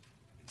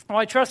Well,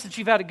 I trust that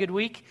you've had a good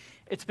week.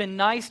 It's been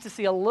nice to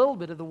see a little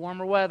bit of the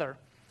warmer weather.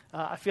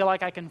 I feel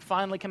like I can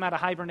finally come out of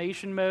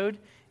hibernation mode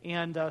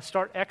and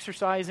start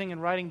exercising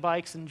and riding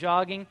bikes and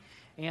jogging.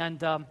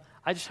 And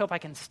I just hope I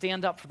can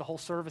stand up for the whole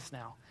service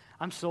now.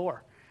 I'm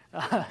sore.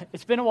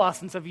 It's been a while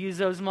since I've used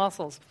those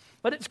muscles.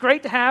 But it's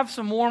great to have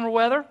some warmer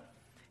weather,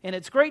 and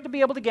it's great to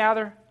be able to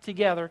gather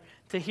together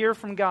to hear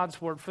from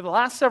God's Word. For the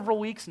last several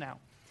weeks now,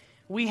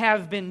 we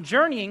have been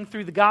journeying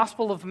through the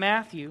Gospel of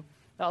Matthew,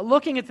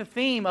 looking at the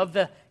theme of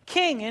the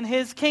King and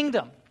His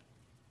kingdom.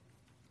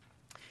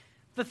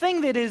 The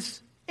thing that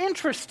is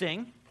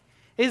interesting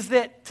is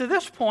that to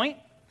this point,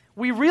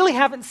 we really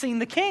haven't seen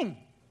the King.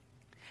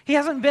 He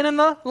hasn't been in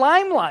the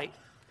limelight.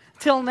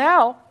 Till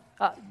now,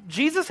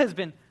 Jesus has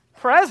been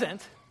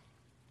present,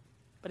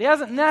 but He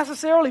hasn't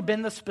necessarily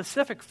been the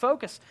specific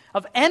focus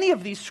of any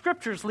of these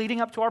scriptures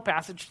leading up to our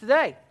passage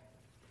today.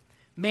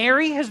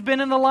 Mary has been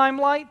in the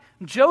limelight.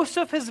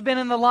 Joseph has been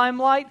in the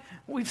limelight.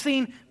 We've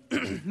seen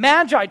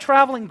Magi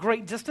traveling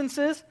great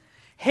distances.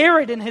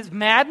 Herod in his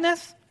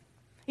madness.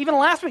 Even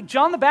last week,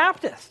 John the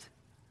Baptist.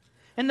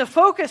 And the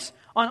focus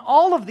on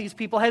all of these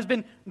people has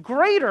been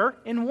greater,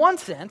 in one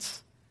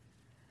sense,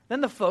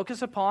 than the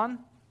focus upon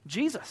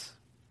Jesus.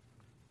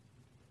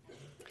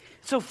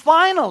 So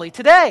finally,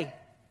 today,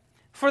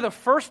 for the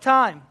first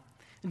time,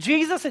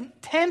 Jesus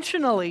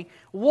intentionally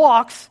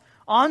walks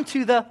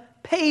onto the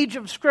page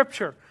of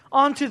Scripture,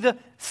 onto the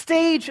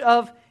stage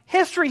of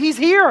history. He's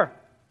here.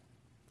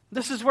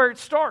 This is where it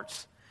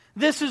starts.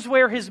 This is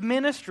where His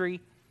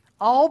ministry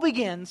all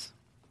begins,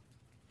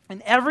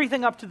 and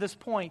everything up to this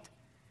point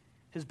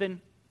has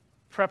been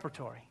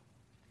preparatory.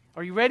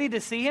 Are you ready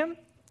to see Him?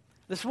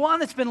 This one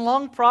that's been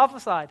long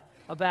prophesied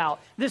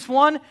about. This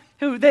one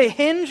who the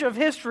hinge of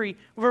history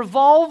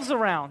revolves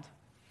around.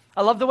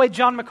 I love the way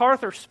John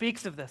MacArthur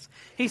speaks of this.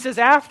 He says,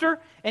 after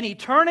an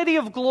eternity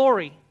of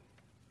glory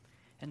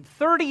and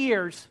 30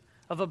 years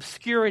of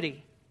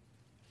obscurity,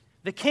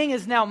 the King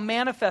is now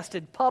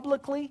manifested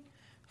publicly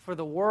for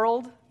the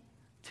world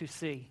to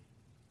see.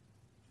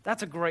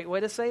 That's a great way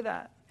to say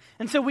that.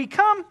 And so we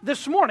come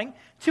this morning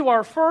to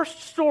our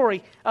first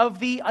story of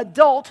the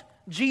adult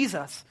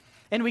Jesus.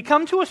 And we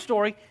come to a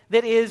story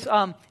that is,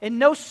 in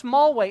no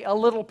small way, a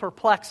little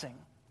perplexing.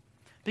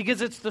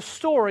 Because it's the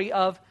story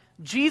of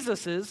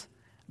Jesus'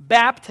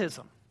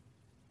 baptism.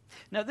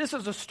 Now, this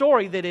is a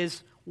story that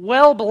is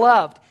well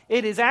beloved.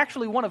 It is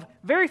actually one of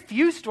very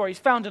few stories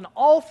found in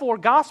all four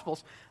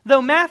Gospels,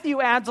 though Matthew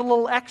adds a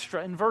little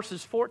extra in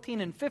verses 14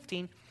 and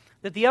 15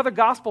 that the other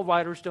Gospel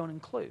writers don't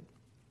include.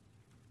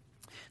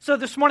 So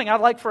this morning,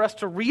 I'd like for us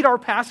to read our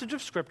passage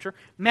of Scripture,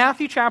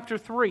 Matthew chapter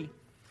 3,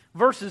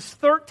 verses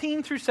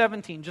 13 through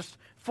 17, just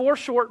 4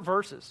 short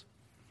verses.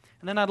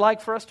 And then I'd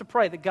like for us to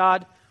pray that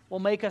God will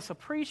make us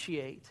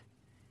appreciate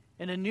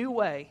in a new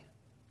way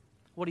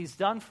what He's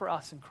done for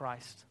us in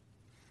Christ.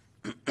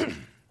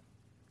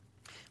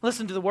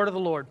 Listen to the word of the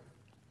Lord.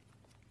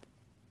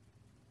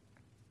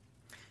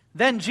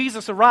 Then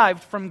Jesus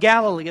arrived from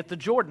Galilee at the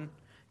Jordan,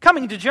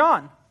 coming to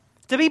John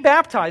to be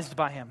baptized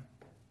by him.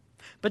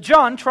 But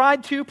John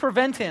tried to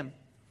prevent him,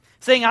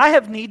 saying, I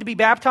have need to be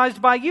baptized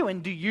by you,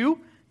 and do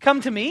you come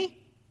to me?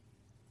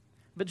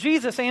 But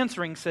Jesus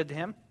answering said to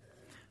him,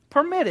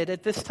 permit it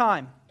at this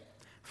time,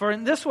 for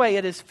in this way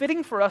it is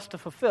fitting for us to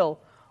fulfill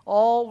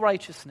all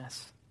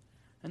righteousness.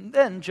 And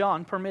then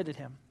John permitted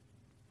him.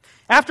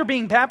 After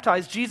being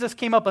baptized, Jesus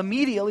came up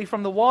immediately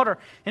from the water,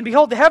 and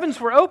behold, the heavens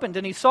were opened,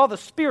 and he saw the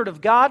Spirit of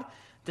God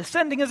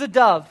descending as a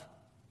dove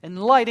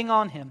and lighting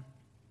on him.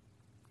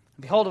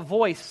 And behold, a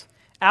voice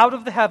out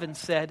of the heavens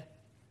said,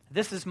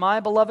 this is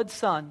my beloved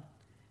Son,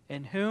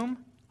 in whom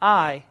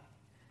I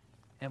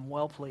am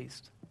well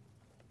pleased.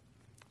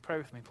 Pray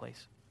with me,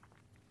 please.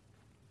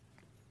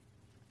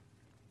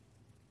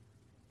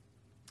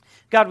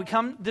 God, we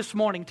come this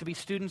morning to be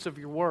students of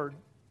your word.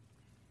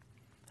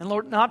 And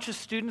Lord, not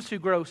just students who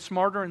grow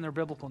smarter in their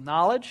biblical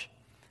knowledge,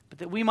 but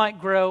that we might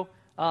grow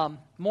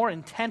more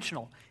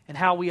intentional in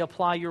how we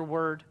apply your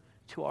word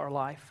to our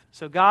life.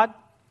 So God,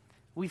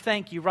 we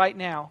thank you right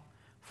now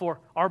for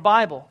our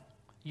Bible,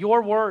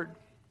 your word,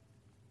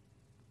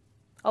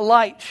 a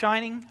light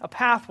shining, a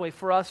pathway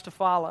for us to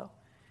follow.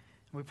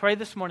 And we pray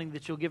this morning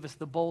that you'll give us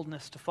the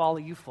boldness to follow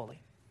you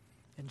fully.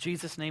 In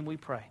Jesus' name we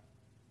pray.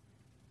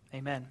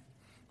 Amen.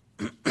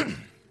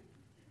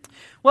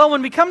 Well,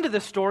 when we come to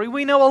this story,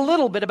 we know a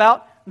little bit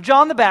about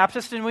John the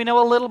Baptist and we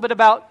know a little bit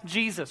about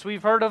Jesus.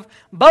 We've heard of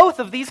both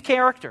of these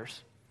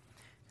characters.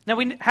 Now,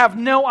 we have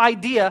no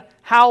idea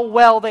how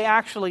well they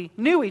actually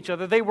knew each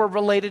other. They were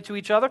related to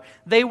each other.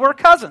 They were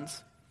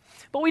cousins.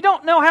 But we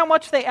don't know how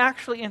much they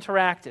actually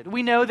interacted.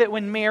 We know that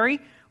when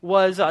Mary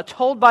was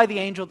told by the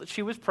angel that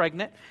she was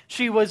pregnant,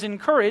 she was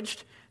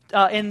encouraged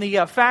in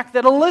the fact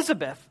that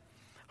Elizabeth,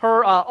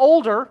 her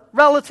older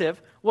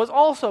relative, was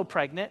also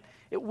pregnant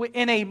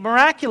in a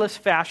miraculous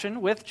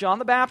fashion with John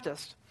the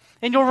Baptist.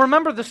 And you'll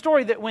remember the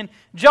story that when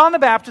John the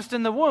Baptist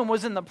in the womb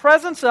was in the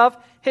presence of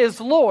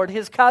his Lord,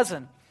 his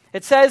cousin,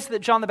 it says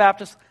that John the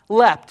Baptist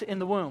leapt in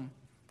the womb.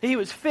 He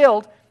was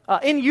filled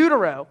in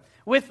utero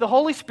with the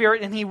Holy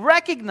Spirit, and he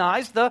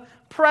recognized the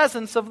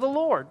presence of the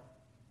Lord.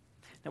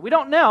 Now, we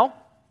don't know,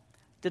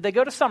 did they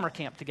go to summer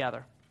camp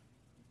together?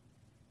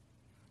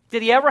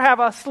 Did he ever have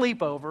a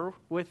sleepover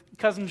with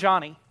cousin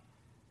Johnny?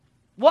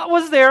 What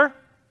was their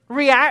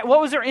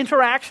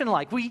interaction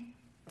like? We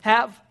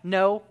have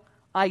no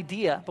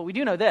idea, but we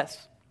do know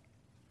this,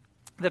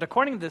 that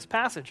according to this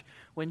passage,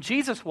 when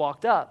Jesus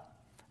walked up,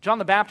 John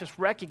the Baptist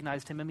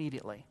recognized him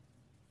immediately.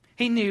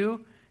 He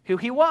knew who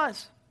he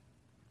was.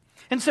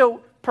 And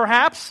so,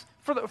 perhaps,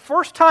 for the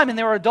first time in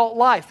their adult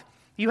life,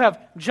 you have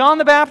John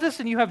the Baptist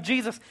and you have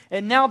Jesus,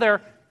 and now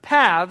their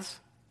paths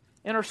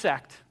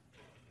intersect.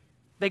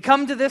 They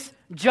come to this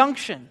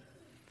junction,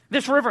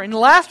 this river. And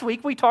last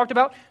week we talked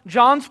about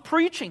John's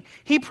preaching.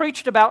 He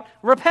preached about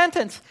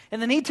repentance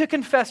and the need to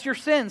confess your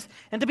sins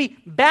and to be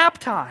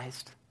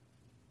baptized.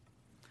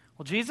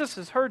 Well, Jesus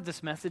has heard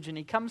this message and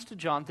he comes to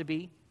John to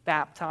be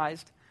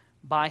baptized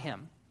by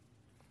him.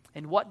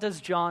 And what does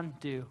John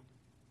do?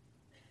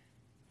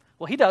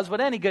 Well, he does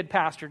what any good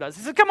pastor does.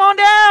 He says, come on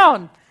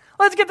down.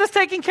 Let's get this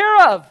taken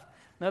care of.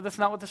 No, that's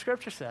not what the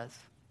scripture says.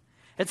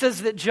 It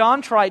says that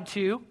John tried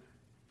to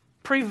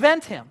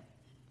prevent him.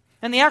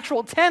 And the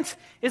actual tense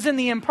is in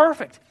the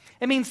imperfect.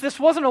 It means this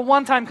wasn't a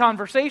one-time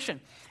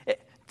conversation.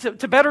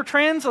 To better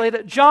translate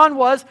it, John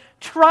was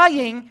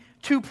trying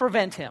to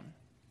prevent him.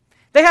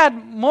 They had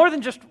more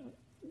than just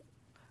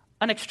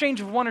an exchange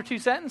of one or two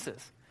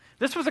sentences.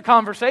 This was a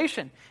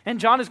conversation. And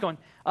John is going,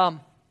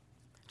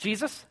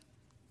 Jesus,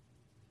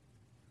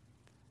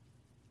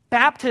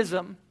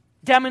 baptism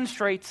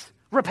demonstrates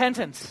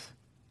repentance.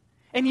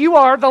 And you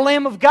are the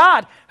Lamb of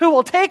God who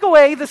will take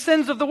away the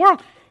sins of the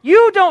world.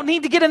 You don't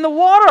need to get in the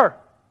water.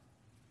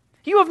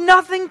 You have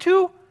nothing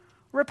to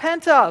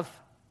repent of.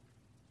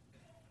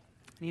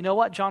 And you know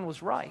what? John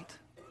was right.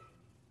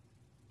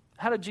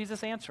 How did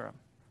Jesus answer him?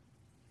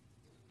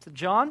 He said,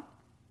 John,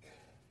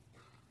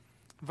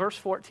 verse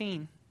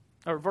 15,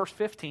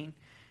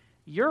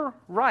 you're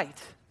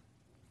right,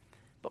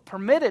 but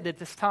permitted at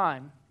this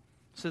time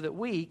so that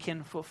we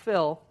can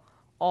fulfill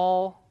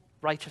all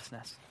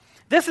righteousness.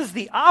 This is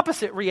the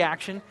opposite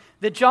reaction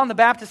that John the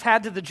Baptist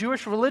had to the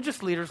Jewish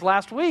religious leaders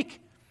last week.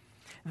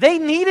 They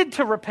needed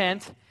to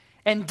repent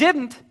and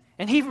didn't,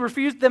 and he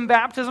refused them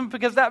baptism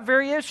because of that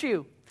very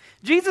issue.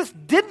 Jesus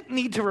didn't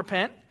need to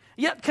repent,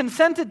 yet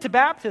consented to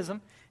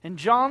baptism, and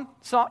John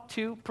sought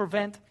to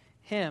prevent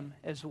him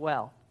as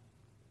well.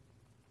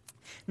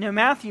 Now,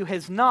 Matthew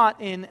has not,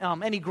 in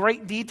any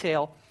great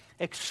detail,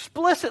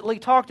 explicitly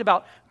talked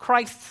about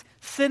Christ's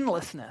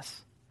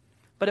sinlessness,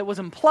 but it was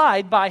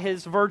implied by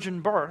his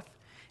virgin birth.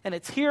 And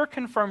it's here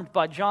confirmed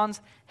by John's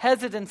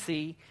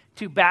hesitancy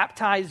to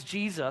baptize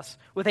Jesus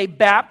with a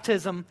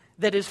baptism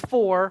that is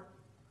for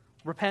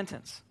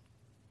repentance.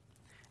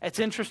 It's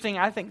interesting,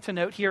 I think, to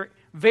note here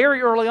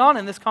very early on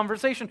in this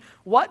conversation,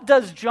 what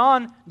does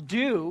John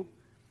do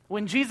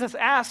when Jesus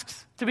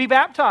asks to be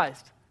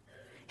baptized?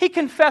 He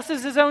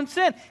confesses his own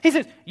sin. He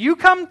says, you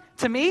come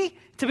to me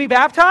to be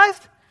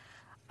baptized?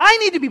 I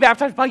need to be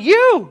baptized by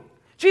you.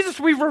 Jesus,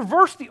 we've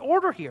reversed the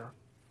order here.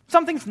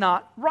 Something's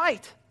not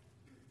right.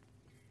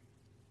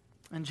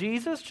 And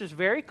Jesus just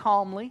very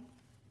calmly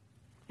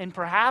and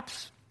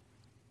perhaps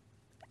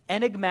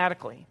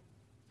enigmatically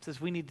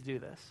says, we need to do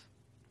this.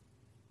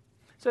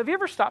 So have you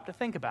ever stopped to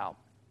think about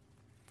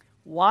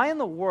why in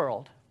the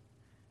world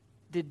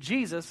did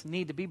Jesus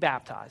need to be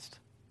baptized?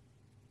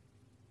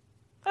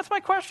 That's my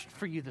question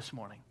for you this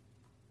morning.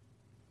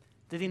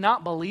 Did he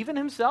not believe in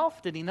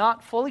himself? Did he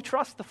not fully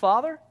trust the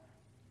Father?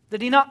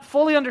 Did he not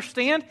fully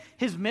understand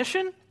his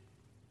mission?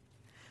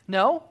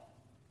 No,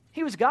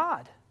 he was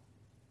God.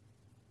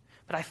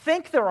 But I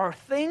think there are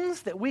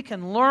things that we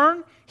can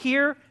learn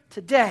here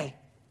today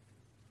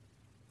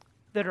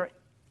that are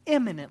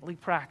eminently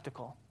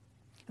practical,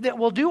 that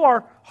will do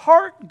our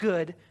heart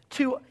good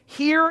to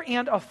hear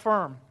and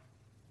affirm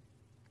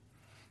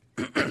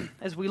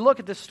as we look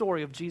at this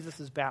story of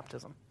Jesus'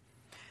 baptism.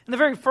 And the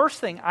very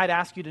first thing I'd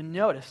ask you to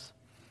notice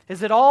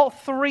is that all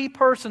three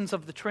persons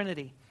of the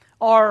Trinity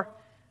are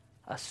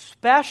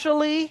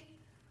especially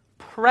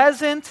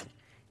present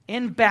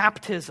in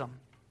baptism.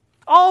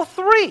 All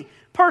three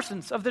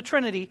persons of the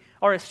Trinity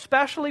are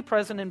especially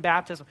present in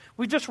baptism.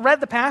 We just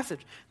read the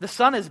passage. The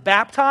Son is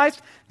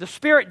baptized, the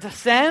Spirit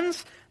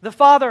descends, the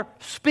Father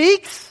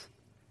speaks.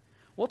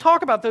 We'll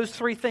talk about those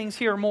three things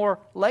here more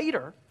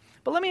later.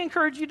 But let me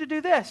encourage you to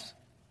do this.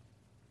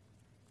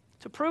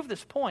 To prove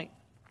this point,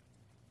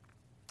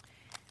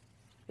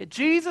 at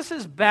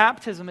Jesus'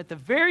 baptism, at the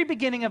very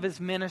beginning of his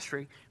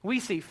ministry, we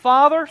see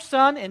Father,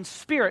 Son, and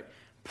Spirit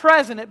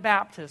present at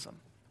baptism.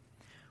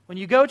 When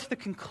you go to the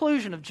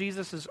conclusion of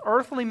Jesus'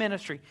 earthly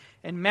ministry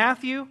in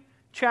Matthew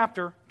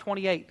chapter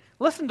 28,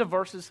 listen to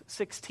verses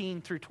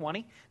 16 through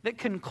 20 that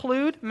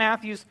conclude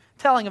Matthew's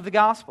telling of the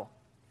gospel.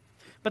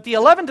 But the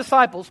 11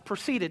 disciples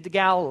proceeded to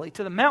Galilee,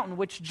 to the mountain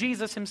which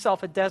Jesus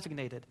himself had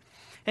designated.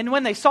 And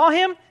when they saw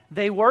him,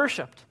 they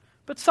worshipped,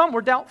 but some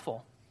were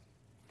doubtful.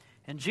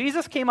 And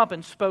Jesus came up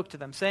and spoke to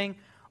them, saying,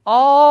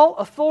 all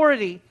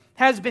authority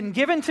has been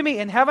given to me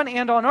in heaven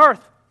and on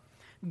earth.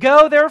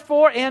 Go,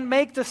 therefore, and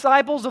make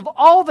disciples of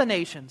all the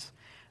nations,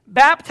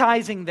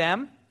 baptizing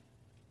them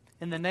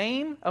in the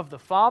name of the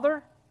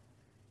Father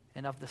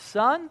and of the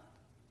Son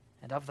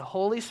and of the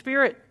Holy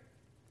Spirit,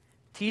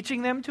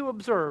 teaching them to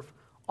observe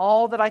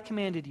all that I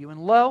commanded you. And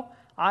lo,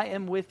 I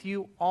am with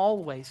you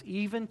always,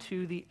 even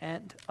to the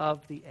end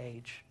of the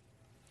age.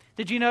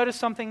 Did you notice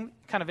something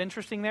kind of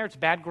interesting there? It's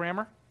bad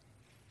grammar.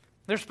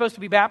 They're supposed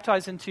to be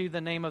baptized into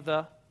the name of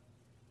the,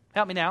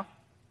 help me now,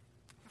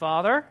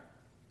 Father,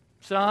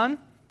 Son,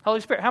 Holy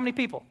Spirit. How many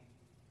people?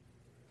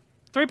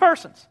 3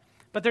 persons.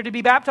 But they're to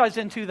be baptized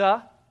into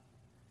the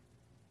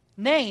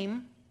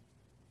name,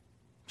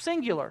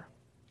 singular,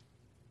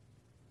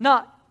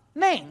 not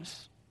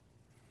names.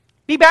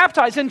 Be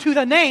baptized into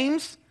the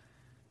names,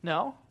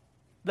 no,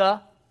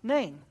 the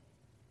name.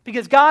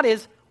 Because God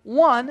is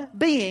one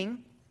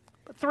being,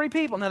 but 3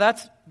 people. Now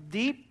that's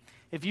deep.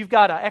 If you've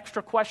got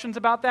extra questions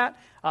about that,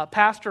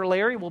 Pastor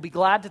Larry will be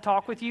glad to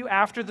talk with you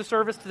after the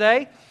service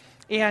today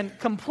and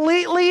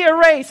completely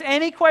erase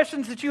any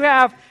questions that you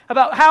have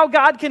about how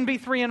God can be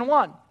 3 in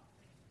 1.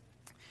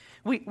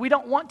 We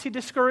don't want to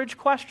discourage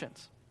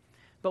questions,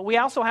 but we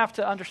also have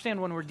to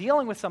understand when we're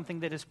dealing with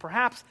something that is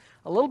perhaps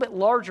a little bit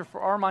larger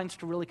for our minds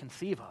to really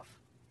conceive of.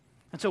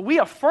 And so we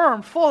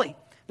affirm fully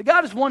that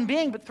God is one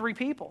being but 3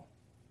 people.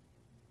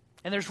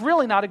 And there's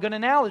really not a good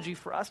analogy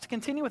for us to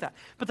continue with that.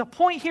 But the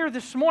point here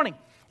this morning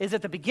is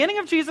at the beginning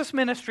of Jesus'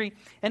 ministry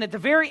and at the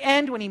very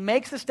end when he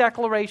makes this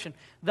declaration,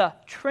 the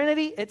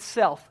Trinity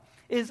itself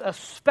is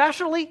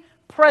especially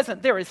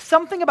present. There is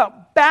something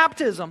about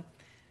baptism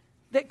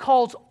that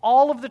calls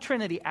all of the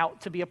Trinity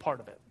out to be a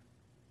part of it.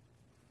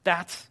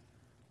 That's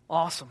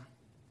awesome.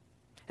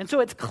 And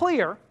so it's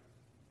clear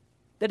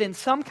that in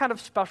some kind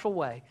of special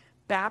way,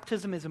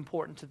 baptism is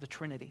important to the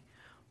Trinity.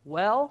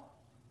 Well,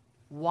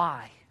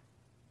 why?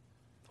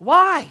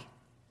 Why?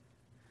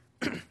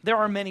 There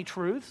are many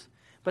truths,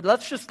 but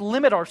let's just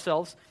limit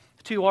ourselves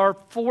to our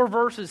 4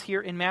 verses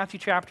here in Matthew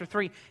chapter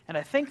 3, and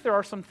I think there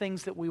are some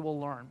things that we will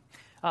learn.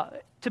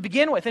 To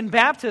begin with, in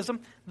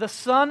baptism, the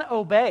Son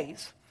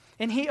obeys,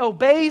 and he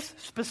obeys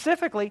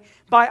specifically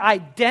by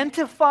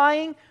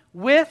identifying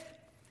with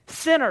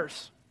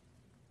sinners.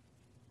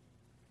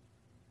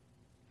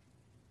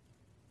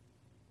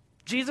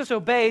 Jesus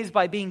obeys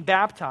by being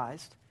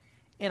baptized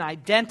and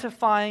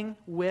identifying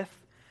with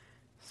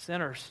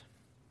sinners.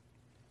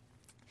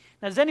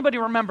 Now, does anybody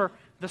remember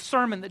the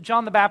sermon that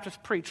John the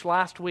Baptist preached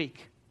last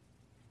week?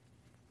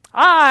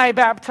 I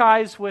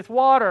baptize with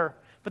water,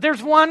 but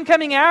there's one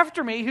coming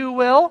after me who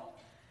will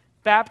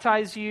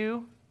baptize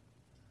you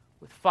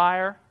with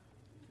fire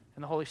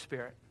and the Holy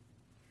Spirit.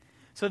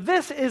 So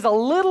this is a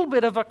little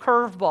bit of a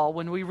curveball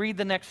when we read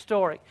the next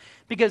story,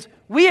 because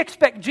we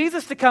expect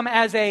Jesus to come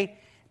as a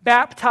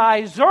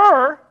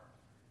baptizer,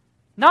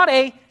 not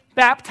a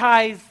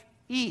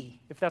baptizee,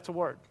 if that's a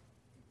word.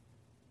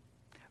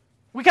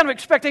 We kind of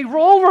expect a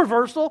role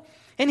reversal,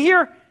 and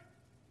here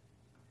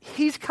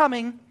he's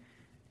coming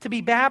to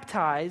be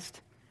baptized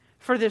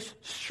for this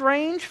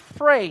strange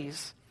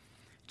phrase,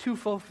 to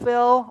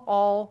fulfill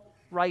all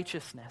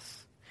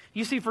righteousness.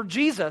 You see, for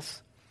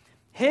Jesus,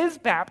 his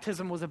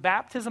baptism was a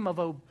baptism of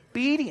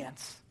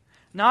obedience,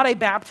 not a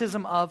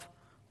baptism of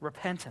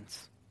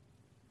repentance.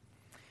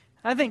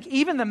 I think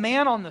even the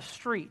man on the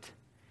street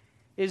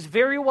is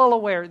very well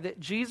aware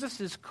that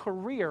Jesus'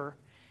 career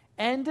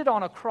ended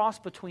on a cross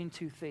between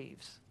 2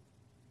 thieves.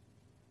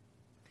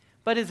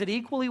 But is it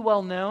equally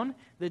well known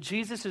that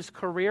Jesus'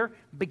 career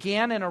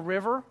began in a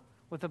river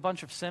with a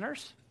bunch of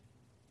sinners?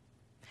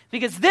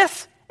 Because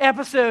this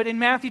episode in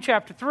Matthew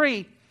chapter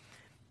 3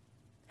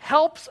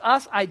 helps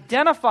us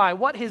identify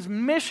what his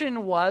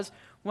mission was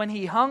when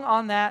he hung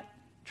on that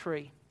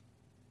tree.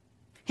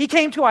 He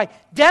came to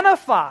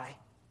identify,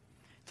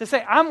 to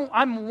say,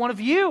 I'm one of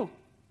you,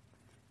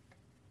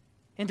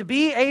 and to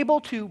be able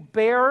to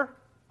bear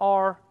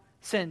our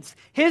sins.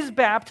 His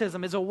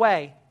baptism is a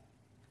way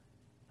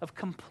of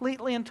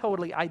completely and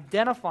totally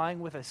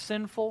identifying with a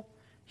sinful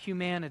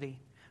humanity,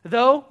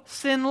 though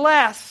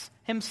sinless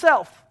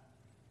himself,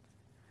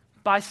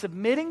 by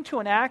submitting to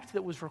an act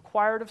that was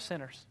required of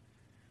sinners.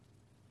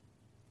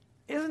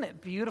 Isn't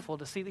it beautiful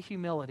to see the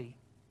humility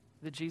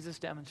that Jesus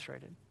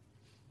demonstrated?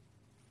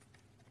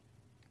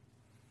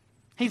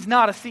 He's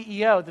not a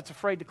CEO that's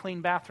afraid to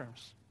clean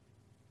bathrooms.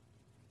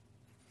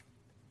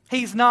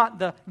 He's not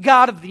the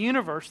God of the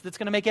universe that's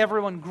going to make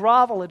everyone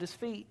grovel at his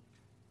feet.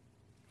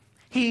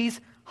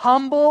 He's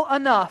humble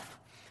enough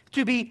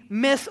to be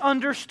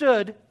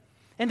misunderstood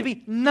and to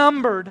be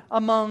numbered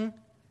among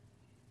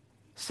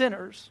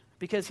sinners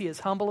because he is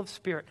humble of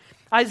spirit.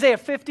 Isaiah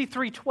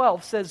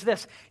 53:12 says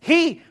this,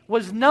 he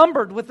was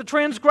numbered with the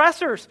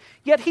transgressors,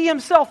 yet he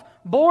himself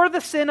bore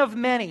the sin of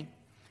many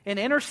and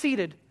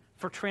interceded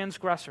for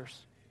transgressors.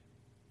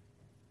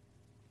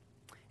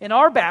 In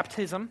our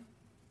baptism,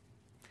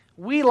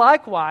 we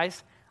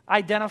likewise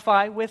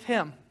identify with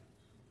him.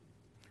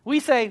 We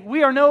say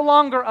we are no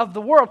longer of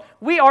the world.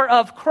 We are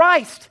of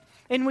Christ.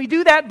 And we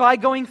do that by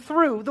going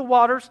through the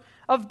waters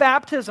of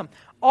baptism.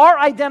 Our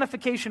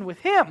identification with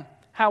him,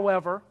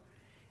 however,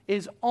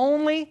 is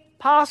only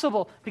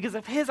possible because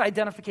of his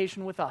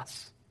identification with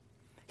us.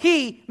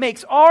 He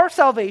makes our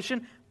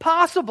salvation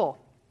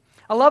possible.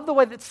 I love the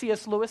way that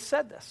C.S. Lewis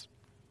said this.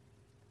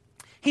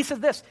 He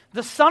said this,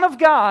 "The Son of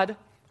God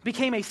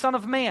became a son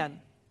of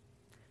man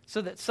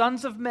so that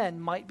sons of men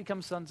might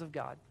become sons of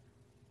God."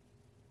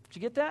 Did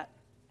you get that?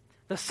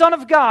 The Son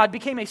of God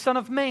became a son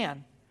of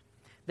man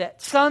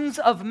that sons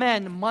of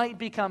men might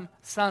become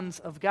sons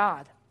of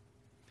God.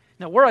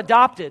 Now, we're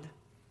adopted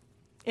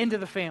into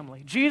the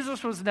family.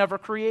 Jesus was never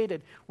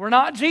created. We're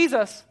not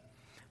Jesus,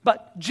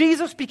 but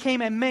Jesus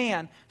became a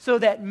man so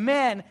that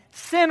men,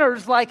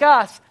 sinners like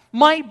us,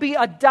 might be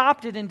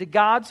adopted into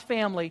God's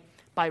family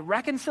by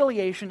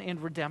reconciliation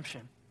and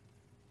redemption.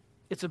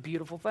 It's a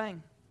beautiful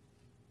thing.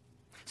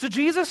 So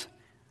Jesus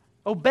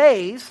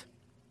obeys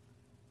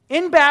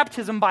in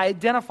baptism by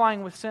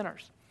identifying with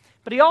sinners.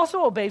 But he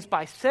also obeys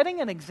by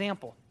setting an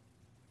example.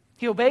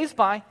 He obeys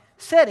by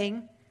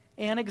setting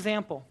an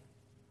example.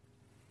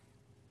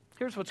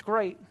 Here's what's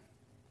great.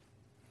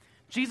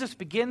 Jesus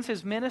begins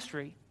his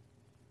ministry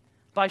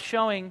by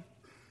showing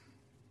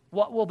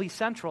what will be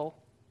central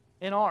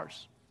in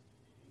ours.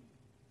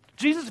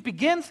 Jesus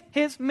begins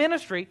his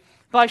ministry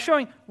by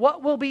showing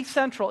what will be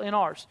central in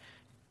ours.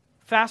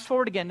 Fast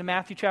forward again to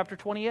Matthew chapter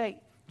 28.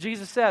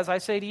 Jesus says, "I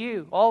say to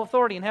you, all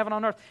authority in heaven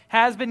and on earth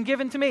has been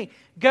given to me.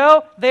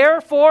 Go,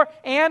 therefore,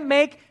 and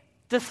make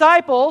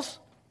disciples,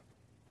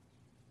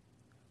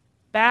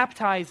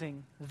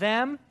 baptizing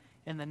them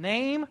in the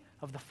name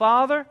of the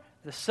Father,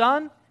 the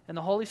Son, and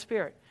the Holy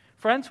Spirit."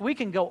 Friends, we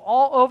can go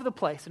all over the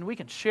place and we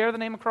can share the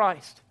name of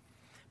Christ.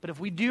 But if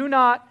we do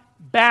not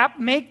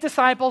make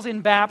disciples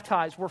and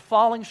baptize, we're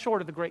falling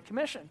short of the Great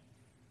Commission.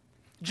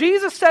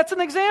 Jesus sets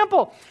an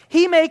example.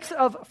 He makes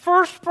of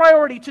first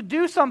priority to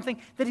do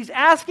something that he's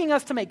asking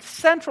us to make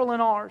central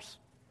in ours.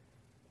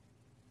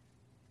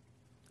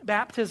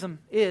 Baptism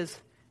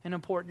is an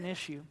important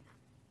issue.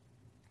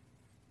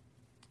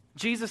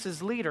 Jesus,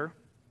 as leader,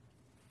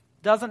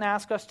 doesn't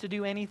ask us to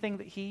do anything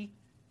that he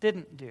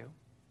didn't do.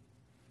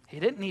 He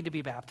didn't need to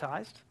be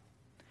baptized.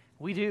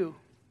 We do.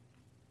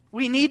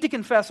 We need to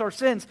confess our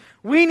sins.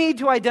 We need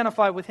to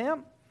identify with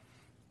him.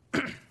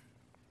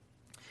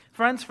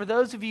 Friends, for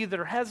those of you that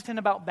are hesitant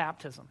about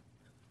baptism,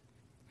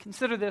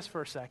 consider this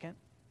for a second.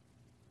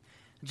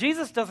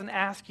 Jesus doesn't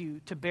ask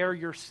you to bear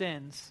your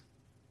sins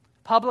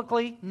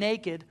publicly,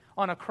 naked,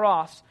 on a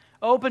cross,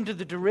 open to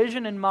the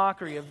derision and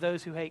mockery of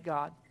those who hate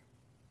God.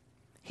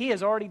 He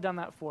has already done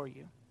that for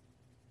you.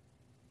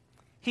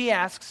 He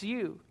asks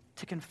you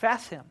to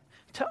confess him,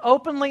 to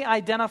openly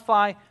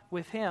identify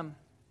with him,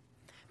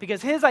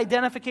 because his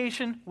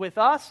identification with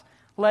us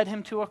led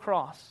him to a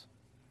cross.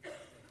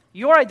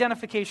 Your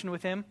identification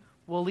with him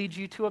will lead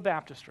you to a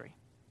baptistry.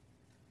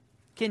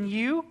 Can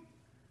you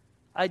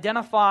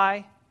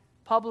identify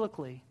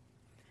publicly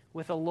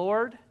with a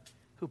Lord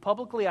who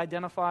publicly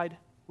identified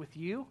with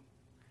you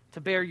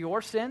to bear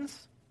your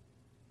sins,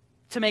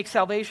 to make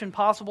salvation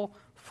possible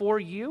for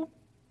you?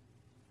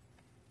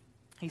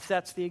 He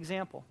sets the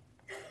example.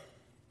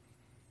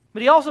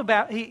 But he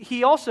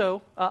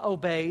also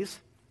obeys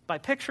by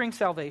picturing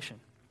salvation.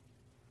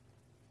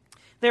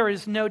 There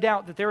is no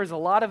doubt that there is a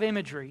lot of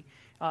imagery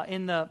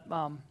in the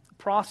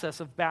process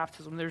of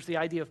baptism. There's the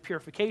idea of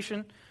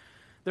purification.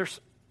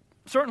 There's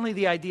certainly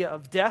the idea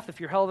of death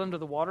if you're held under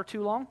the water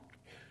too long.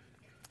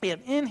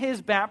 And in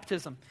his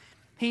baptism,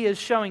 he is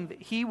showing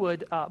that he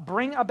would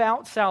bring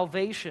about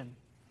salvation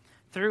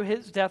through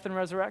his death and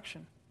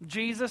resurrection.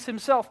 Jesus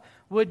himself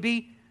would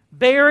be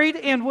buried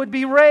and would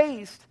be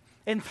raised.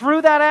 And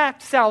through that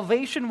act,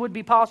 salvation would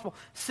be possible.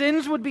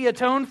 Sins would be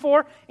atoned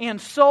for, and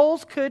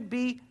souls could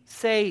be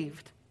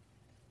saved.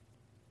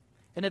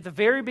 And at the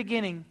very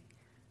beginning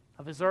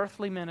of his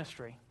earthly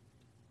ministry,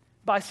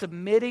 by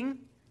submitting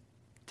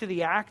to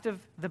the act of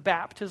the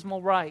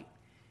baptismal rite,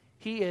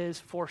 he is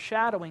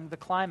foreshadowing the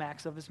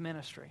climax of his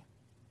ministry.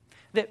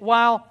 That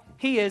while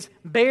he is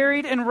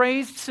buried and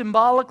raised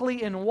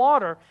symbolically in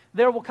water,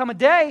 there will come a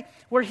day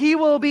where he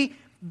will be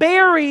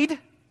buried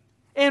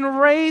and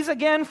raised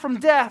again from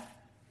death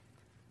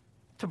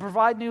to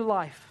provide new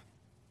life.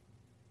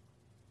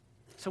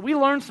 So we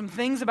learn some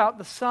things about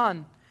the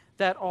Son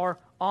that are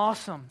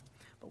awesome,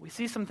 but we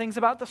see some things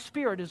about the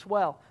Spirit as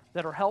well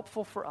that are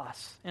helpful for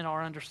us in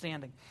our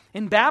understanding.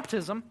 In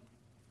baptism,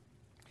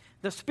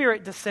 the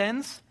Spirit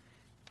descends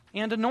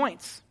and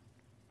anoints.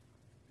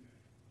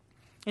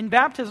 In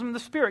baptism, the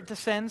Spirit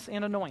descends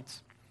and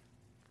anoints.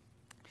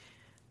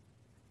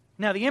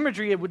 Now, the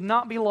imagery, it would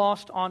not be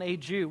lost on a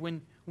Jew.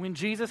 When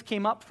Jesus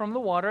came up from the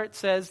water, it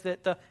says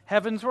that the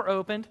heavens were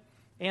opened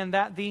and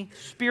that the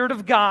Spirit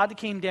of God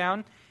came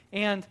down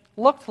and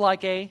looked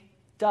like a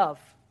dove.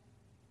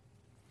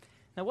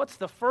 Now, what's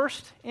the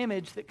first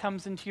image that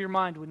comes into your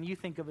mind when you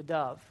think of a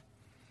dove?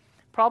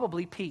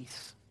 Probably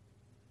peace.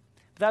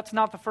 But that's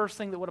not the first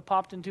thing that would have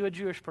popped into a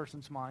Jewish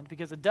person's mind,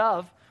 because a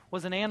dove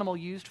was an animal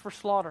used for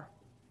slaughter.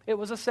 It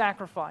was a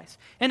sacrifice.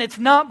 And it's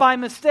not by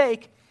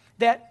mistake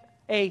that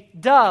a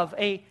dove,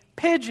 a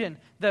pigeon,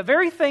 the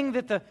very thing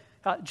that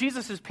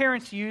Jesus'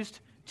 parents used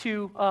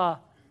to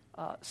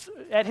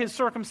at his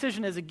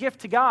circumcision as a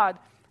gift to God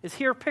is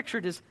here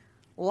pictured as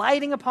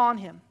lighting upon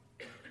him.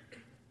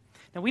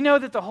 Now we know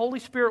that the Holy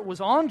Spirit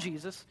was on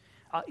Jesus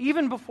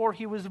even before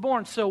he was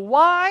born. So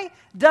why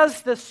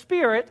does the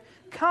Spirit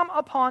come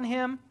upon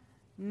him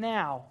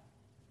now?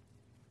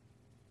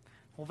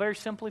 Well, very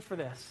simply for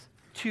this: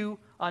 to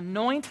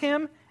anoint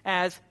him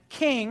as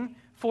king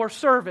for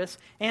service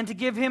and to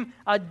give him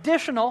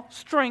additional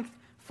strength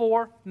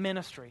for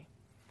ministry.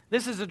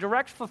 This is a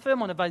direct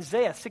fulfillment of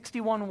Isaiah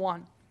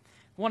 61:1.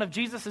 One of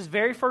Jesus'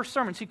 very first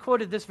sermons. He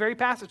quoted this very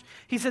passage.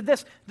 He said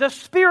this: "The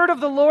Spirit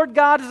of the Lord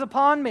God is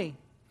upon me,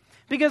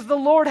 because the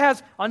Lord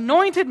has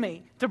anointed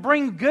me to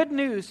bring good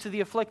news to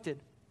the afflicted.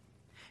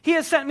 He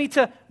has sent me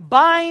to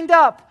bind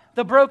up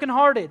the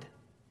brokenhearted,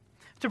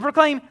 to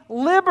proclaim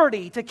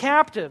liberty to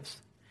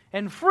captives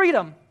and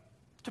freedom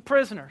to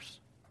prisoners."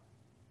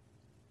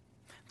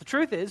 The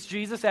truth is,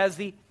 Jesus, as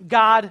the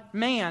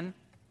God-man,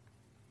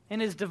 in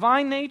his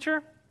divine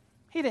nature,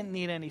 he didn't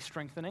need any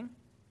strengthening.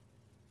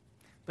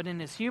 But in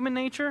his human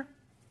nature,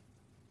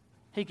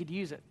 he could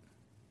use it.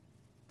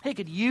 He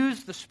could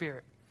use the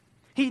Spirit.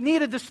 He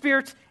needed the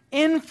Spirit's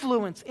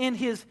influence in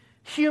his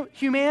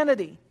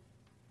humanity.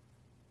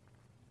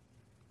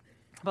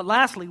 But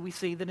lastly, we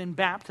see that in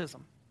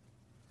baptism,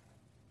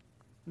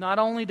 not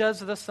only does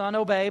the Son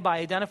obey by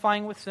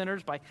identifying with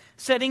sinners, by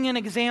setting an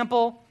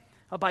example,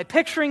 by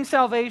picturing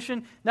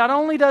salvation, not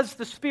only does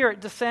the Spirit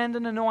descend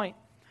and anoint,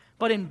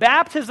 but in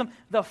baptism,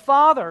 the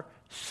Father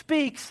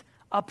speaks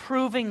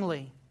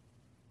approvingly.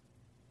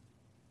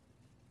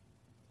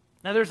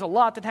 Now, there's a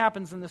lot that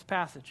happens in this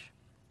passage,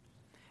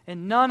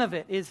 and none of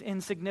it is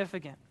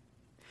insignificant.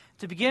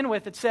 To begin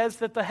with, it says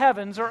that the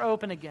heavens are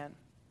open again.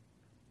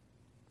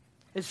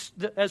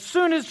 As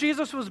soon as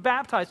Jesus was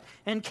baptized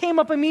and came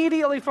up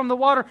immediately from the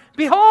water,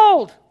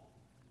 behold,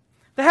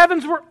 the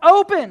heavens were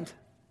opened.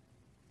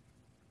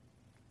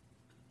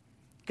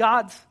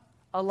 God's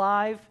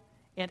alive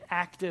and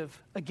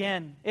active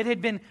again. It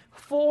had been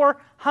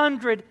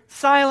 400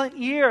 silent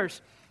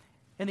years,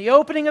 and the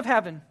opening of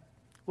heaven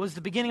was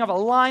the beginning of a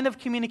line of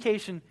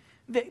communication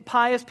that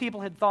pious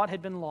people had thought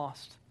had been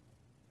lost.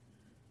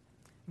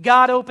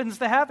 God opens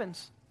the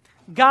heavens.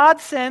 God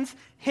sends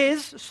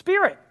His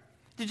Spirit.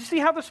 Did you see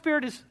how the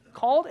Spirit is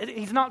called?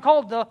 He's not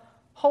called the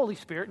Holy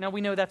Spirit. Now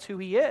we know that's who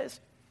He is.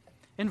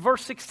 In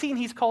verse 16,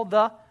 He's called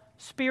the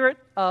Spirit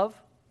of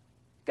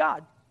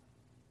God.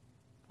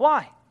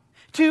 Why?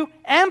 To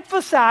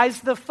emphasize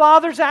the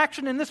Father's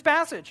action in this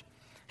passage.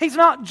 He's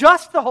not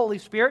just the Holy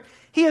Spirit.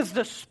 He is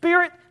the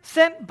Spirit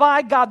sent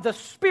by God, the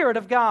Spirit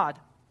of God.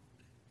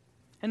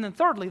 And then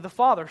thirdly, the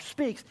Father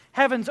speaks.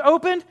 Heavens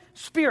opened,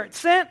 Spirit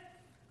sent,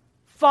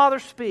 Father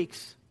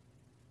speaks.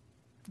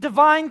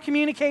 Divine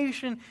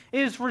communication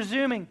is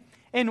resuming.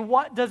 And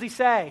what does He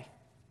say?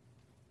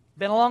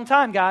 Been a long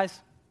time, guys.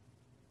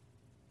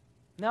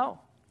 No.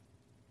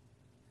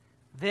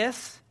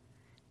 This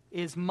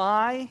is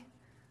my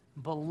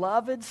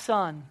beloved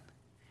Son,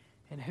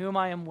 in whom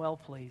I am well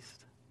pleased.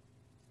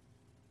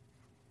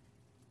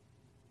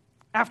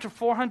 After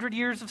 400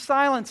 years of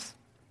silence,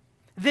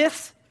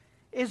 this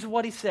is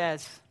what He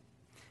says.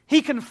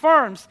 He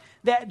confirms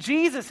that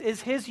Jesus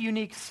is His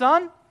unique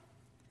Son,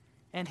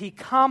 and He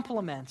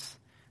compliments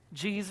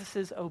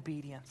Jesus'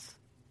 obedience.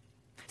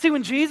 See,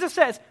 when Jesus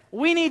says,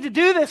 we need to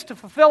do this to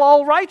fulfill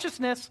all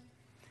righteousness,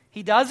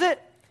 He does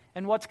it,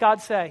 and what's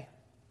God say?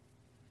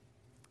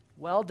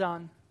 Well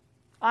done.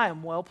 I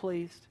am well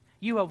pleased.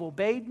 You have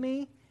obeyed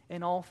me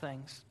in all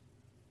things.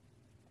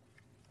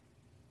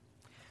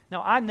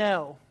 Now, I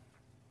know,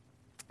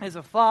 as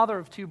a father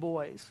of 2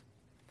 boys,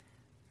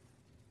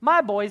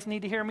 my boys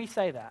need to hear me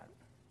say that.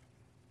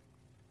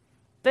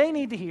 They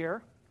need to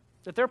hear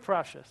that they're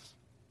precious.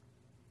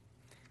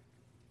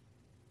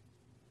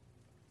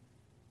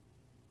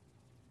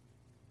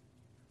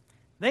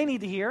 They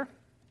need to hear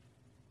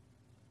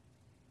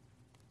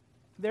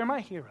they're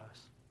my heroes.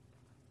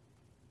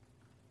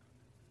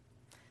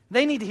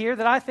 They need to hear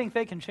that I think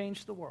they can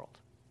change the world.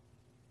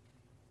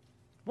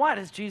 Why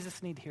does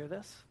Jesus need to hear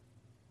this?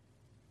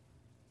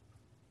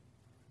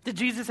 Did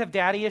Jesus have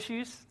daddy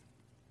issues?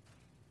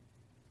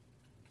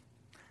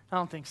 I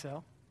don't think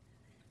so.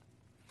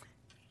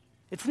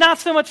 It's not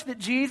so much that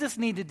Jesus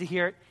needed to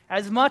hear it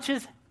as much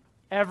as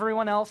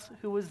everyone else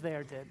who was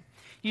there did.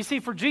 You see,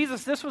 for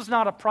Jesus, this was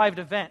not a private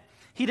event.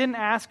 He didn't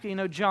ask,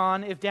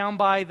 John, if down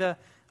by the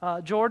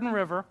Jordan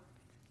River,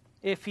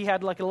 if he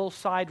had like a little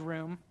side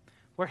room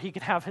where he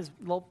could have his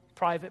little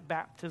private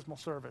baptismal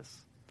service.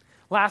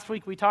 Last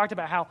week we talked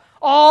about how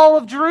all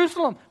of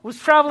Jerusalem was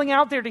traveling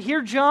out there to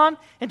hear John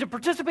and to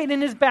participate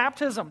in his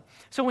baptism.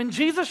 So when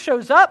Jesus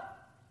shows up,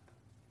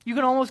 you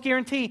can almost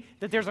guarantee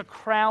that there's a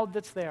crowd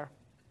that's there.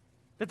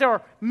 That there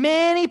are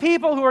many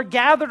people who are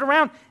gathered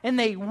around and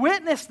they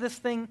witness this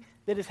thing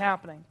that is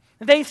happening.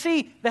 They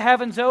see the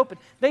heavens open.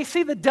 They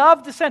see the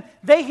dove descend.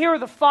 They hear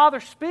the Father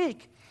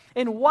speak.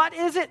 And what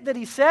is it that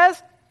He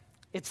says?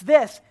 It's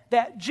this,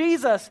 that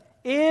Jesus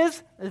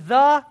is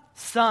the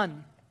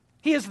Son.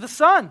 He is the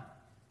Son.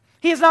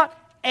 He is not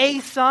a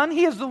son.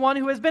 He is the one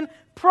who has been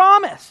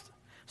promised.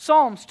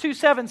 Psalms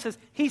 2:7 says,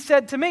 He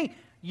said to me,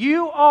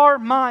 you are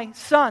my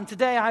son.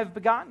 Today I have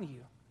begotten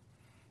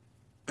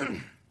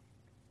you.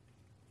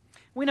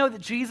 We know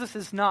that Jesus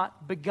is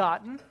not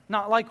begotten,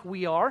 not like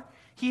we are.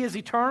 He is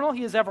eternal.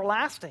 He is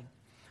everlasting.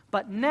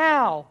 But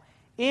now,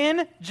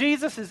 in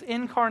Jesus'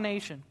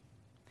 incarnation,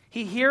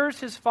 He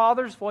hears His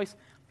Father's voice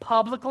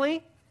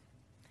publicly,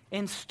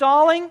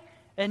 installing,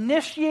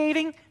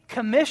 initiating,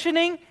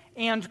 commissioning,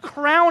 and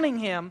crowning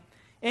Him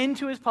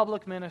into His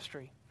public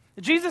ministry.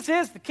 Jesus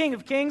is the King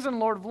of Kings and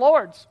Lord of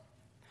Lords.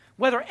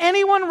 Whether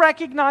anyone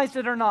recognized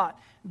it or not,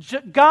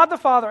 God the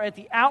Father at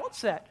the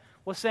outset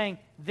was saying,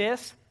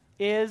 this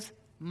is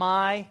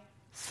my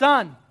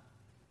Son.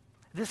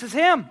 This is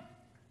Him.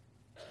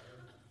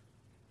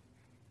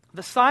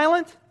 The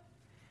silent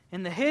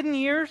and the hidden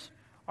years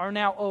are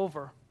now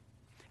over.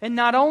 And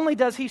not only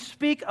does He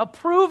speak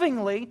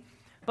approvingly,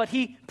 but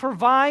He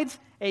provides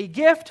a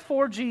gift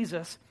for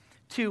Jesus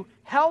to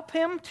help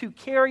Him to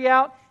carry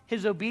out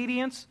His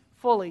obedience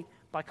fully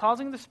by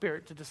causing the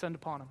Spirit to descend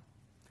upon Him,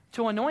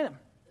 to anoint Him,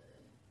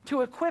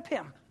 to equip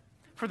Him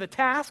for the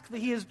task that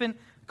He has been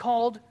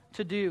called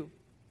to do.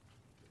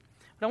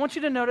 But I want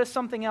you to notice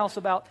something else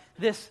about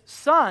this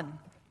Son.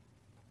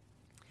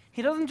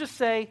 He doesn't just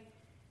say,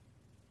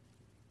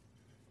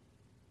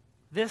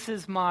 this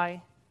is my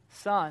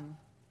Son.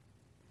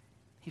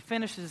 He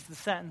finishes the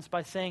sentence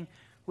by saying,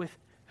 with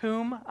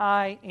whom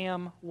I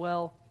am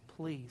well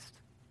pleased.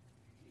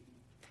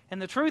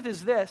 And the truth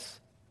is this,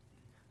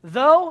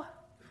 though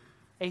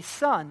a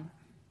son,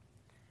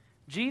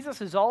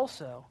 Jesus is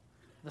also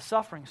the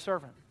suffering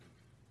servant.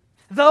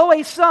 Though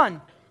a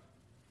son,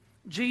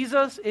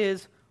 Jesus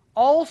is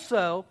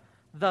also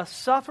the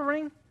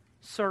suffering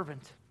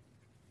servant.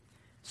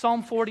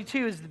 Psalm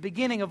 42 is the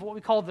beginning of what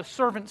we call the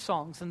servant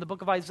songs in the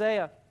book of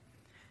Isaiah.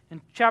 In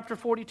chapter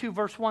 42,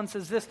 verse 1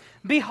 says this,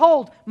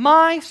 behold,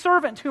 my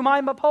servant whom I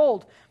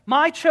uphold,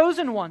 my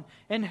chosen one,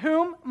 in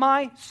whom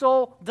my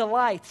soul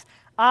delights.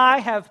 I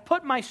have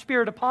put my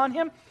Spirit upon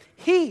him.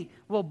 He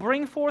will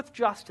bring forth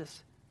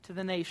justice to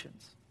the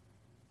nations.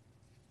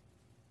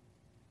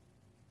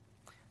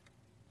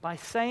 By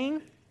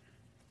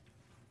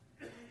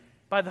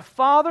the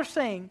Father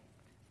saying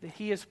that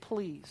He is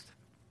pleased,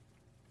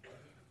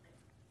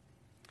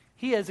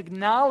 He is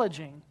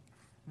acknowledging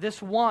this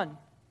one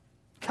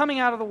coming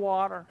out of the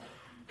water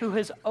who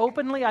has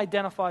openly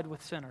identified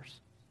with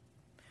sinners,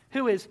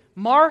 who is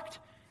marked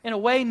in a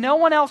way no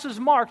one else is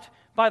marked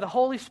by the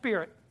Holy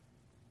Spirit.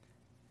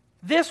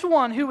 This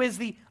one who is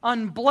the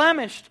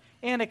unblemished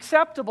and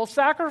acceptable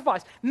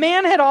sacrifice.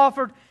 Man had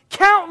offered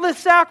countless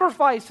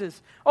sacrifices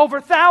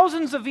over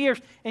thousands of years,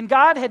 and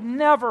God had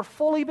never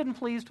fully been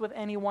pleased with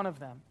any one of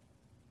them.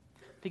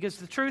 Because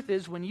the truth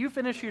is, when you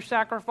finish your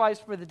sacrifice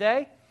for the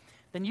day,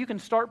 then you can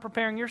start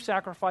preparing your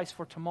sacrifice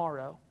for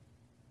tomorrow.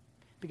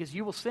 Because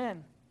you will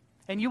sin,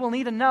 and you will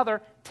need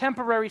another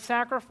temporary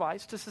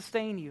sacrifice to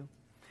sustain you.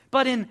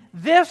 But in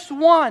this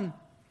one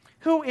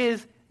who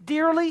is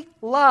dearly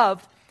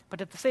loved, but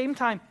at the same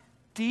time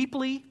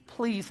deeply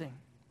pleasing,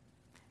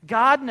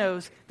 God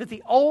knows that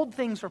the old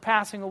things are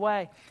passing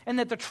away, and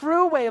that the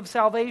true way of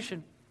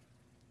salvation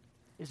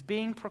is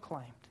being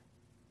proclaimed.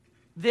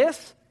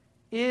 This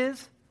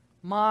is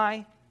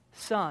my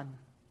Son,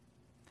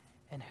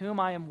 in whom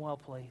I am well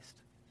pleased.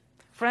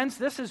 Friends,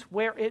 this is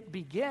where it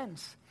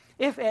begins.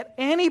 If at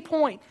any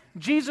point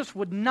Jesus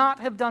would not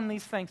have done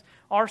these things,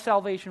 our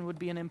salvation would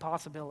be an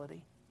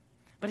impossibility.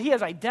 But He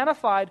has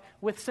identified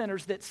with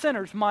sinners that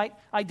sinners might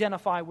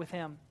identify with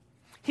Him.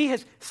 He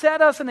has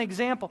set us an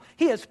example.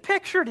 He has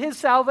pictured His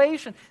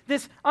salvation,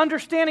 this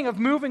understanding of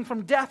moving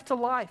from death to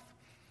life.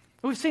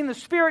 We've seen the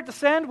Spirit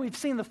descend. We've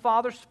seen the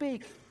Father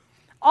speak.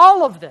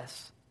 All of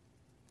this,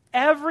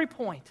 every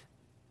point,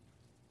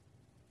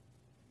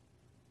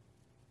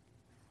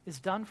 is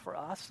done for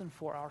us and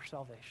for our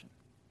salvation.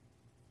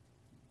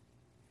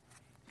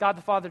 God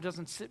the Father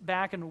doesn't sit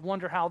back and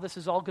wonder how this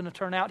is all going to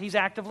turn out. He's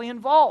actively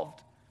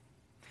involved.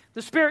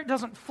 The Spirit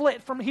doesn't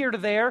flit from here to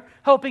there,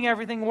 hoping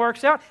everything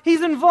works out.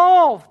 He's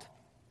involved.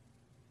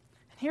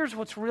 And here's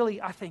what's really,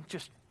 I think,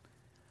 just,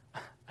 I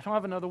don't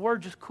have another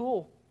word, just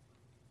cool.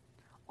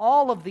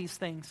 All of these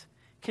things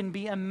can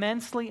be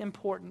immensely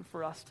important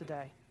for us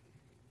today.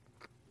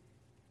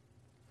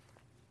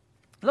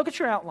 Look at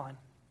your outline.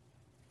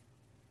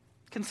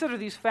 Consider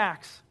these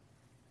facts.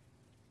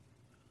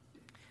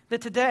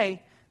 That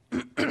today,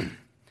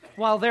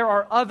 while there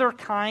are other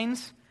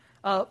kinds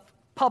of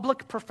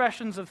public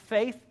professions of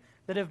faith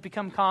that have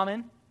become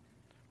common,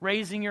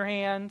 raising your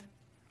hand,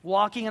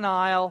 walking an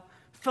aisle,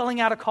 filling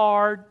out a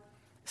card,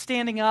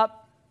 standing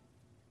up,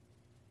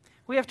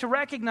 we have to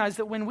recognize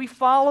that when we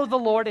follow the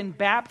Lord in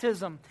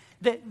baptism,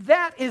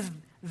 that is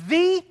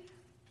the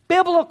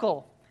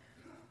biblical,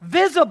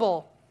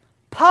 visible,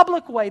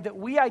 public way that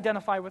we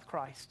identify with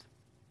Christ.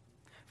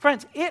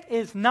 Friends, it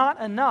is not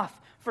enough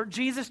for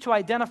Jesus to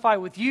identify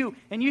with you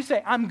and you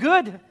say, I'm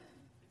good.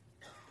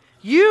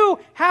 You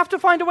have to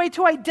find a way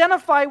to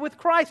identify with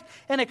Christ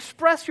and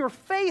express your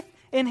faith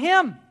in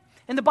Him.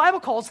 And the Bible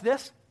calls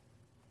this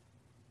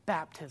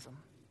baptism.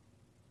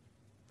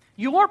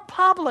 Your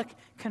public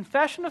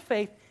confession of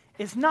faith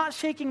is not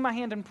shaking my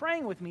hand and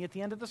praying with me at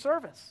the end of the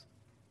service.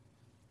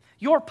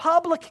 Your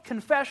public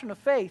confession of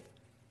faith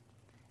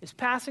is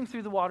passing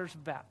through the waters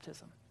of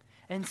baptism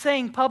and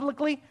saying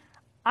publicly,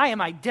 I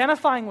am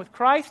identifying with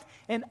Christ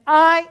and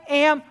I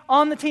am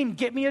on the team.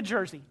 Get me a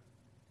jersey.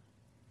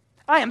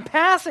 I am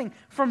passing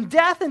from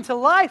death into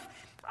life.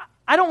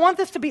 I don't want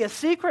this to be a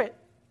secret.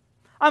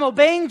 I'm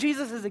obeying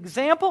Jesus'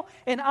 example,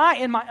 and I,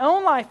 in my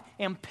own life,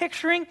 am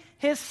picturing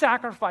his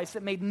sacrifice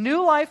that made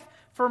new life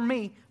for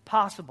me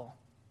possible.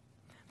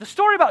 The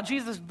story about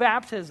Jesus'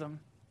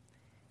 baptism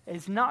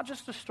is not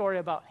just a story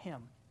about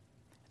him.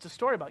 It's a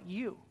story about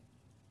you.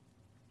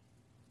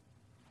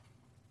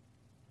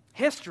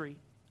 History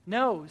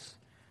knows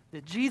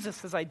that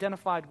Jesus is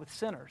identified with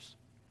sinners.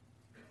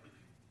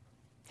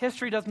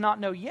 History does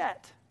not know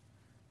yet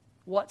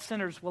what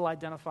sinners will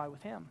identify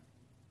with him.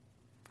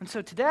 And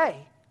so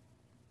today,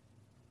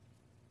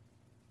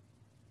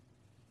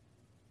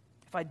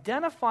 if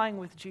identifying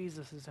with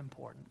Jesus is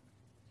important,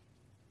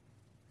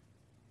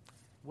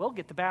 we'll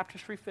get the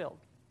baptistry filled.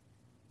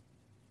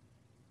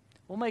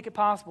 We'll make it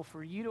possible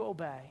for you to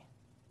obey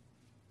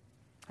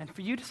and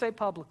for you to say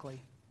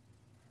publicly,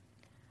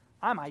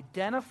 I'm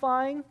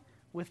identifying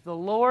with the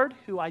Lord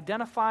who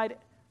identified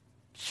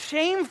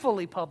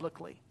shamefully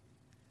publicly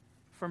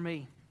for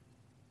me.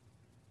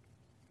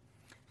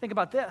 Think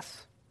about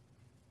this.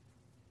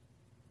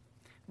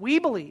 We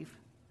believe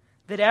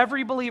that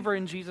every believer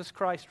in Jesus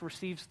Christ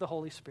receives the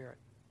Holy Spirit.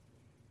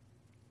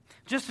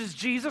 Just as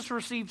Jesus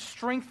received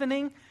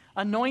strengthening,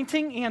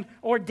 anointing, and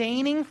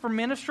ordaining for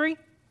ministry,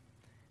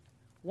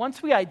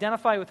 once we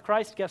identify with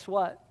Christ, guess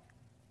what?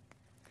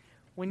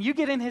 When you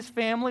get in his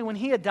family, when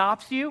he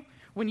adopts you,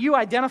 when you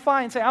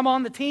identify and say, I'm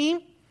on the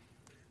team,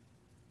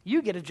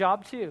 you get a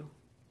job too.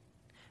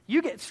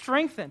 You get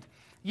strengthened.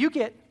 You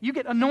get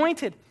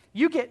anointed.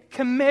 You get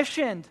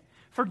commissioned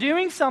for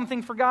doing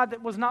something for God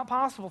that was not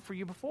possible for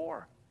you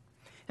before.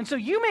 And so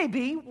you may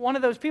be one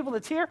of those people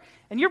that's here,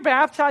 and you're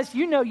baptized,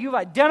 you know you've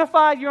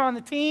identified, you're on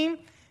the team,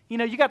 you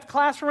know, you got the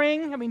class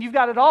ring, I mean, you've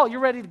got it all, you're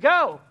ready to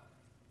go.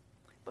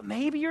 But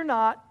maybe you're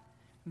not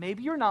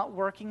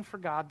working for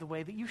God the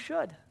way that you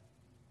should.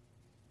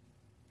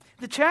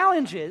 The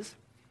challenge is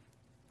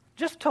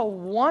just to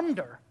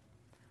wonder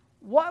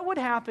what would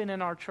happen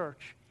in our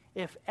church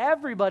if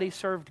everybody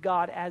served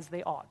God as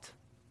they ought.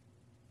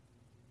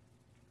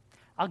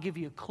 I'll give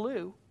you a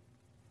clue.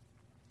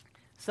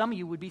 Some of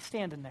you would be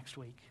standing next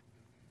week.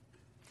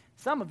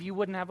 Some of you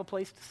wouldn't have a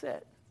place to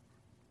sit.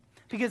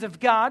 Because if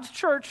God's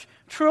church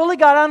truly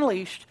got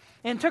unleashed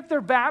and took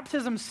their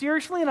baptism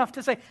seriously enough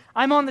to say,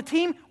 I'm on the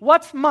team,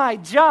 what's my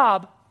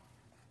job?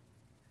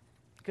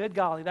 Good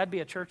golly, that'd be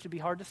a church that'd be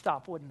hard to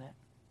stop, wouldn't it?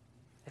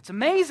 It's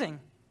amazing.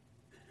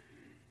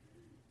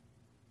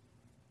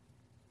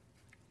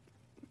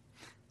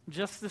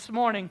 Just this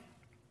morning,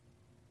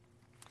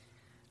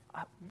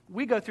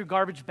 we go through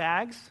garbage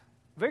bags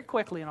very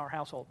quickly in our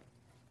household.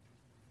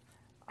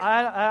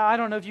 I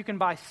don't know if you can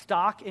buy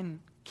stock in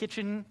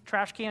kitchen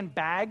trash can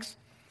bags,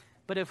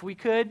 but if we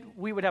could,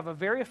 we would have a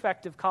very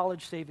effective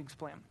college savings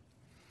plan.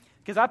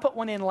 Because I put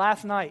one in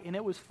last night, and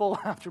it was full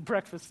after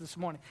breakfast this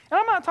morning. And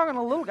I'm not talking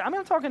a little guy.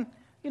 I'm talking,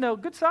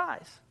 good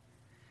size.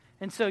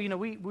 And so,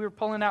 we were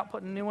pulling out,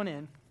 putting a new one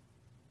in.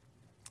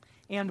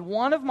 And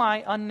one of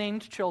my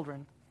unnamed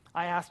children,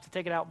 I asked to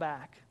take it out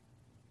back.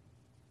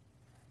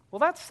 Well,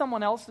 that's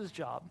someone else's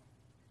job.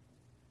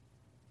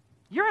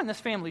 You're in this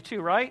family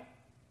too, right?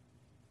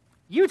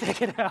 You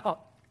take it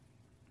out.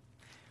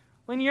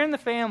 When you're in the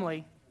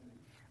family,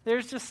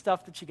 there's just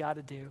stuff that you got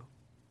to do.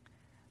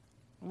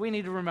 We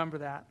need to remember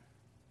that.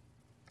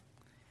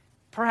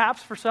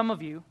 Perhaps for some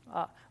of you,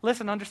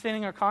 listen,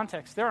 understanding our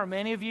context, there are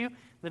many of you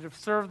that have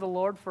served the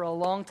Lord for a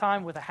long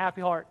time with a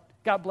happy heart.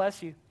 God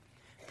bless you.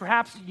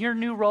 Perhaps your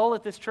new role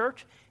at this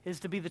church is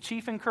to be the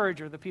chief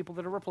encourager of the people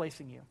that are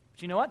replacing you.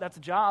 But you know what? That's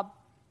a job,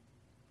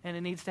 and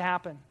it needs to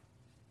happen.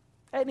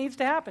 It needs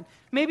to happen.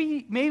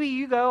 Maybe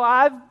you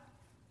go,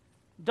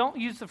 don't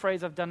use the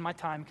phrase, I've done my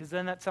time, because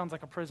then that sounds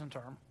like a prison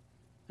term.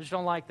 I just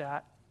don't like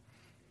that.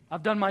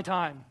 I've done my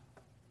time.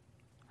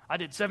 I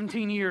did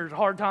 17 years,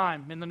 hard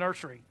time in the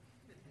nursery.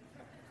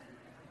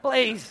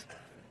 Please.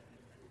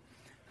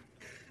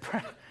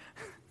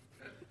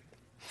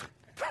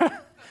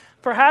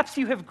 Perhaps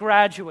you have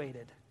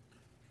graduated,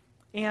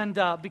 and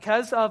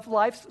because of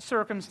life's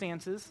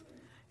circumstances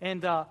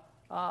and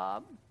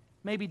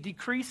maybe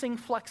decreasing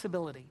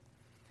flexibility,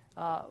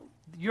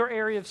 your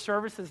area of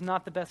service is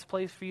not the best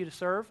place for you to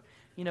serve.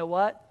 You know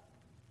what?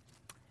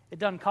 It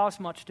doesn't cost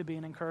much to be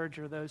an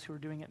encourager of those who are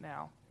doing it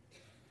now.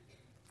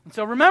 And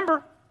so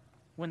remember,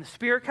 when the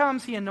Spirit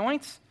comes, He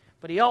anoints,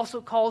 but He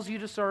also calls you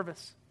to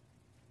service.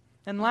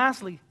 And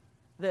lastly,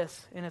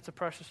 this, and it's a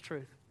precious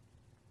truth.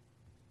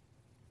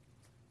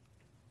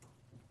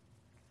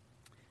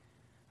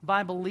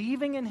 By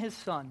believing in His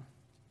Son,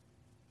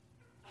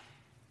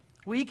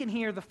 we can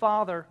hear the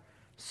Father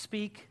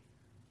speak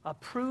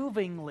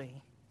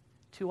approvingly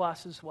to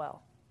us as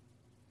well.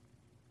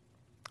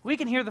 We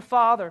can hear the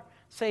Father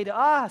say to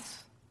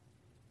us,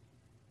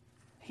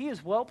 He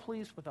is well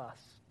pleased with us.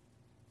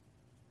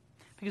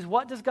 Because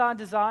what does God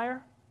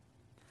desire?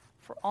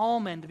 For all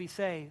men to be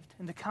saved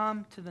and to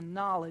come to the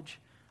knowledge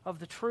of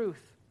the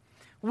truth.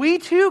 We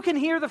too can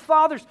hear the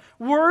Father's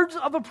words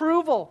of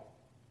approval.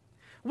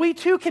 We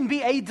too can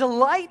be a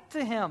delight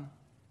to Him.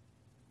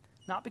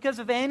 Not because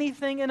of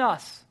anything in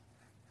us,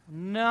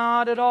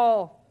 not at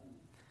all,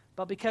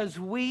 but because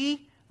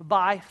we,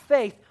 by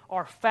faith,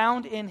 are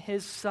found in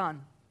His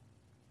Son.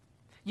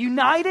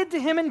 United to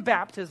Him in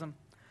baptism,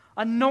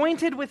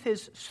 anointed with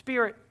His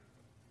Spirit,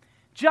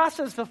 just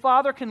as the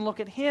Father can look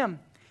at Him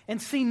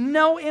and see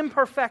no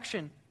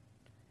imperfection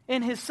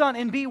in His Son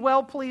and be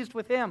well pleased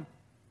with Him.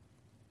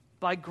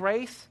 By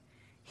grace,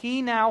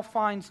 He now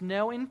finds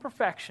no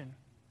imperfection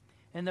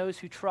in those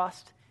who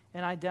trust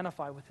and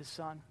identify with His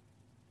Son.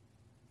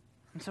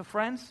 And so,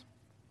 friends,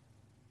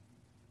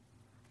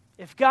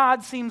 if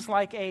God seems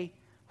like a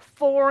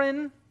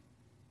foreign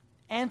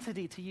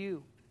entity to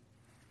you,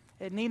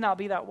 it need not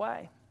be that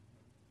way.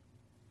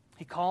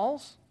 He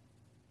calls,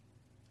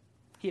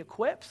 He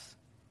equips,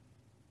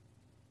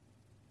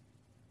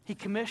 He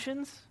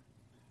commissions.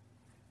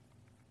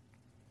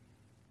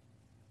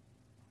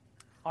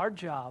 Our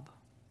job,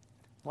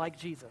 like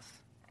Jesus,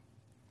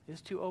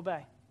 is to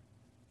obey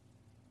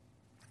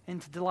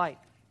and to delight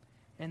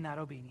in that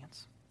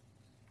obedience.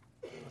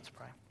 Let's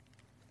pray.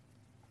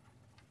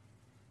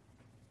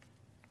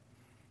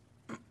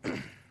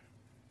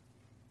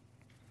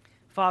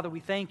 Father, we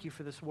thank You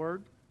for this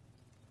word.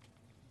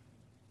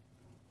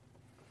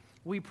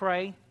 We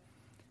pray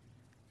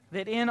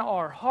that in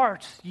our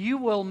hearts You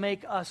will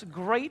make us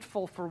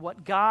grateful for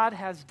what God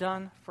has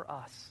done for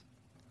us.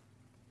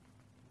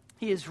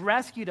 He has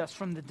rescued us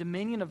from the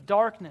dominion of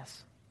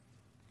darkness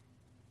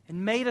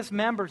and made us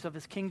members of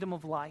His kingdom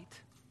of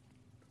light.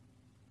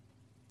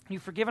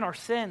 You've forgiven our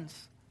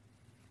sins.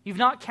 You've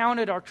not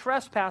counted our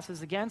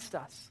trespasses against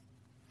us.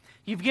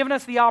 You've given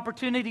us the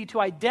opportunity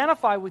to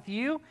identify with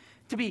You,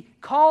 to be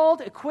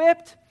called,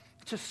 equipped,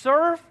 to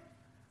serve.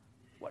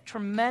 What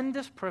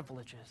tremendous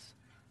privileges.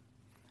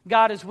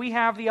 God, as we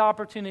have the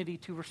opportunity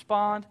to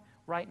respond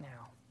right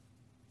now,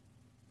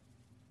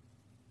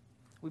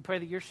 we pray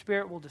that Your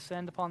Spirit will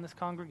descend upon this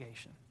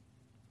congregation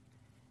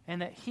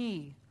and that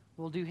He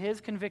will do His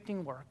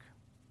convicting work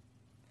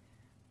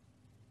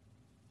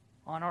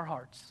on our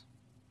hearts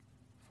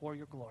for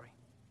Your glory.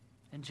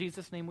 In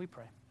Jesus' name we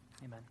pray.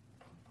 Amen.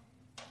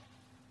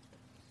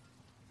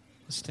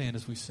 Let's stand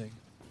as we sing.